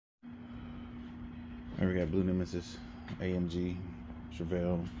We got blue Nemesis, AMG,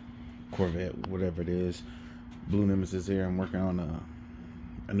 Chevelle, Corvette, whatever it is. Blue Nemesis here. I'm working on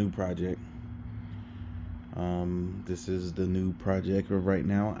a new project. This is the new project of right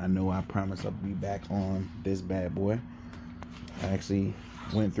now. I know I promised I'll be back on this bad boy. I actually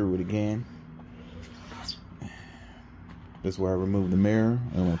went through it again. This is where I removed the mirror.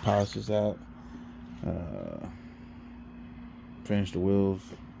 I'm gonna polish this out. Finish the wheels.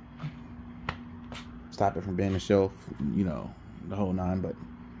 Stop it from being a shelf. You know, the whole nine. But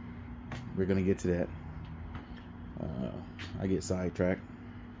we're gonna get to that. I get sidetracked.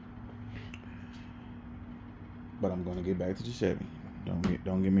 But I'm gonna get back to the Chevy.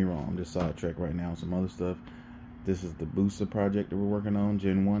 Don't get me wrong. I'm just sidetracked right now on some other stuff. This is the Hayabusa project that we're working on,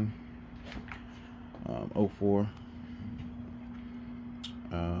 Gen 1, 04.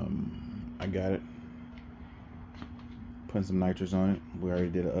 I got it. Putting some nitrous on it. We already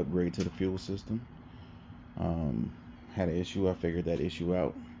did an upgrade to the fuel system. Had an issue. I figured that issue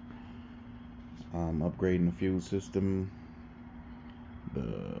out. Upgrading the fuel system.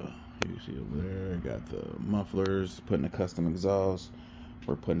 You see over there, got the mufflers, putting a custom exhaust.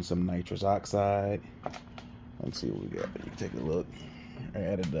 We're putting some nitrous oxide. Let's see what we got. You can take a look. I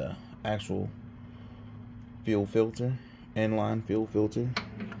added the actual fuel filter, inline fuel filter.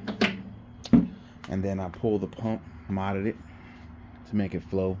 And then I pulled the pump, modded it to make it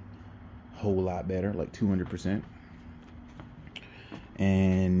flow a whole lot better, like 200%.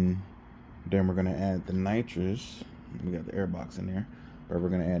 And then we're gonna add the nitrous. We got the air box in there. But we're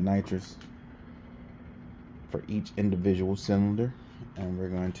going to add nitrous for each individual cylinder, and we're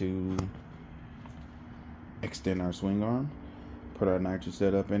going to extend our swing arm, put our nitrous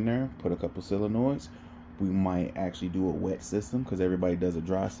setup in there, put a couple solenoids. We might actually do a wet system because everybody does a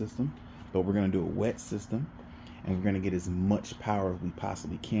dry system, but we're going to do a wet system, and we're going to get as much power as we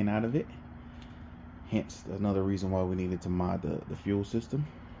possibly can out of it. Hence another reason why we needed to mod the fuel system.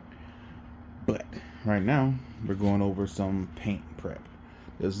 But right now we're going over some paint prep.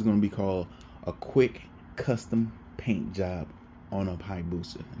 This is going to be called a quick custom paint job on a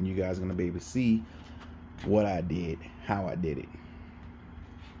Hayabusa. And you guys are going to be able to see what I did, how I did it.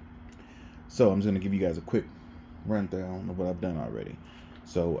 So I'm just going to give you guys a quick rundown of what I've done already.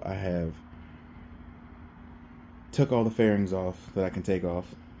 So I have took all the fairings off that I can take off.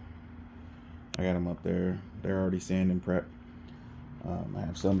 I got them up there. They're already sand and prep. I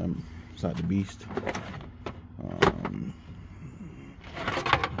have some inside the beast.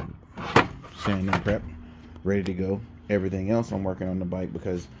 Sand and prep, ready to go. Everything else I'm working on the bike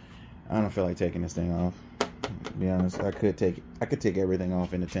because I don't feel like taking this thing off. To be honest, I could take everything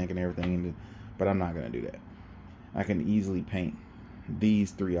off in the tank and everything, but I'm not gonna do that. I can easily paint these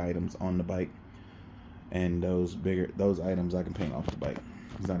 3 items on the bike, and those items I can paint off the bike.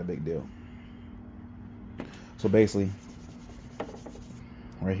 It's not a big deal. So basically,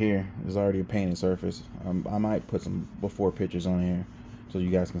 right here is already a painted surface. I might put some before pictures on here so you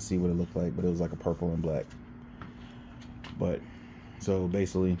guys can see what it looked like, but it was like a purple and black. But so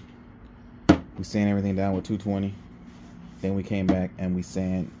basically we sand everything down with 220, then we came back and we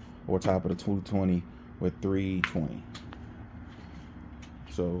sand over top of the 220 with 320.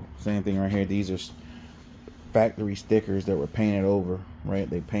 So same thing right here. These are factory stickers that were painted over, right?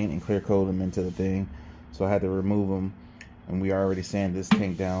 They paint and clear coat them into the thing, so I had to remove them. And we already sanded this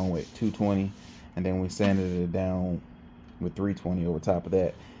tank down with 220, and then we sanded it down with 320 over top of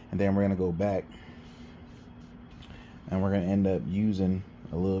that. And then we're gonna go back and we're gonna end up using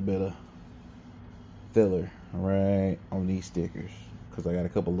a little bit of filler right on these stickers because I got a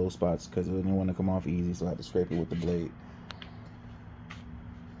couple low spots because it didn't want to come off easy, so I had to scrape it with the blade.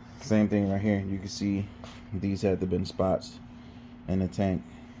 Same thing right here. You can see these had to been spots in the tank,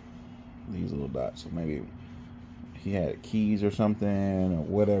 these little dots. So maybe he had keys or something or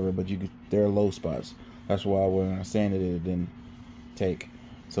whatever, but they're low spots. That's why when I sanded it didn't take.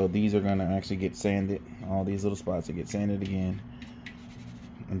 So these are gonna actually get sanded. All these little spots that get sanded again,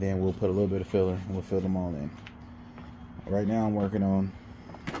 and then we'll put a little bit of filler and we'll fill them all in. Right now I'm working on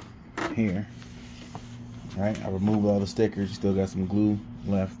here. All right, I removed all the stickers. Still got some glue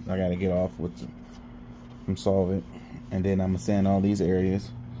left. I gotta get off with some solvent, and then I'm gonna sand all these areas,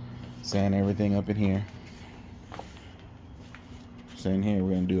 sand everything up in here. In here,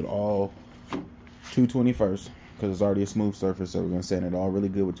 we're gonna do it all 220 first because it's already a smooth surface, so we're gonna sand it all really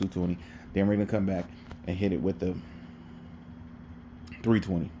good with 220. Then we're gonna come back and hit it with the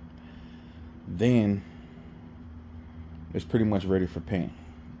 320. Then it's pretty much ready for paint,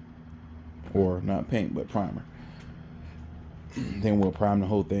 or not paint but primer. Then we'll prime the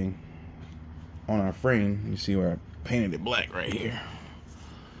whole thing on our frame. You see where I painted it black right here.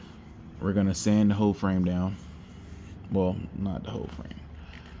 we're gonna sand the whole frame down. Well, not the whole frame.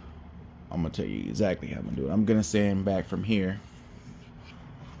 I'm gonna tell you exactly how I'm gonna do it. I'm gonna sand back from here,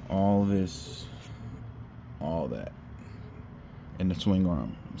 all this, all that, and the swing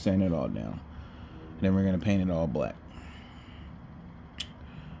arm. Sand it all down. And then we're gonna paint it all black,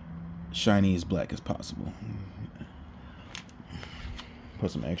 shiny as black as possible. Put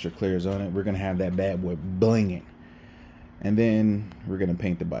some extra clears on it. We're gonna have that bad boy blinging, and then we're gonna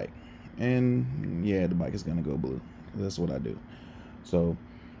paint the bike. And yeah, the bike is gonna go blue. That's what I do. So,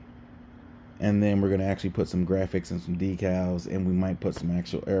 and then we're gonna actually put some graphics and some decals, and we might put some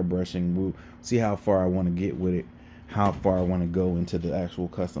actual airbrushing. We'll see how far I want to get with it, how far I want to go into the actual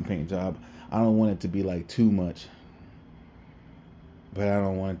custom paint job. I don't want it to be like too much, but I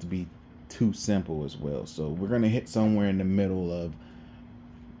don't want it to be too simple as well. So we're gonna hit somewhere in the middle of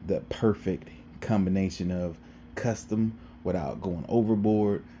the perfect combination of custom without going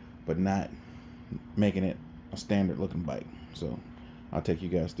overboard, but not making it a standard looking bike. So I'll take you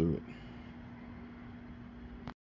guys through it.